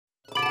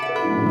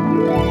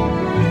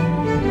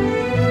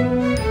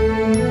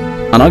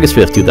On August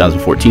 5,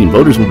 2014,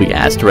 voters will be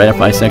asked to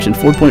ratify Section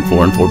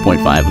 4.4 and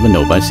 4.5 of the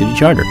Novi City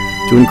Charter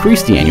to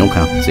increase the annual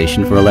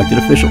compensation for elected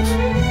officials.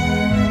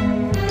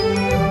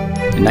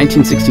 In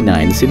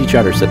 1969, the City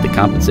Charter set the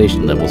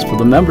compensation levels for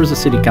the members of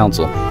City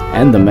Council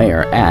and the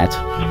Mayor at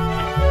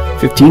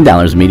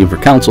 $15 a meeting for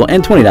Council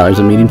and $20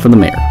 a meeting for the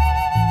Mayor.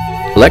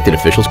 Elected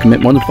officials commit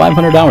more than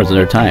 500 hours of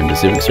their time to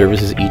civic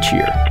services each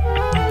year.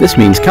 This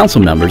means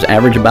Council members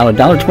average about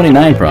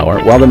 $1.29 per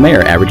hour, while the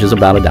Mayor averages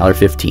about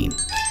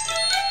 $1.15.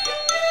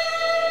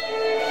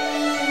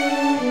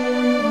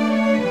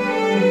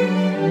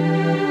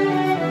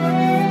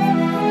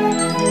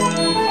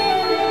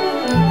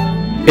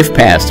 If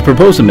passed, the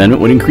proposed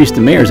amendment would increase the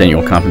Mayor's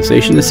annual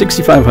compensation to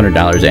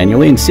 $6,500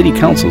 annually and City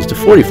Council's to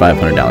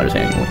 $4,500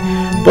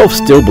 annually, both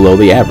still below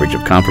the average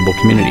of comparable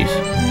communities.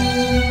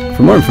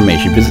 For more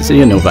information, visit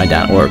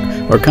cityofnovi.org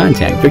or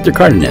contact Victor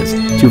Cardenas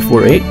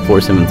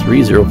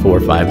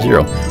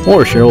 248-473-0450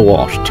 or Cheryl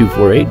Walsh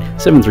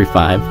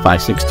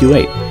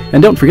 248-735-5628.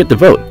 And don't forget to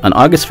vote on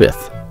August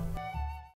 5th.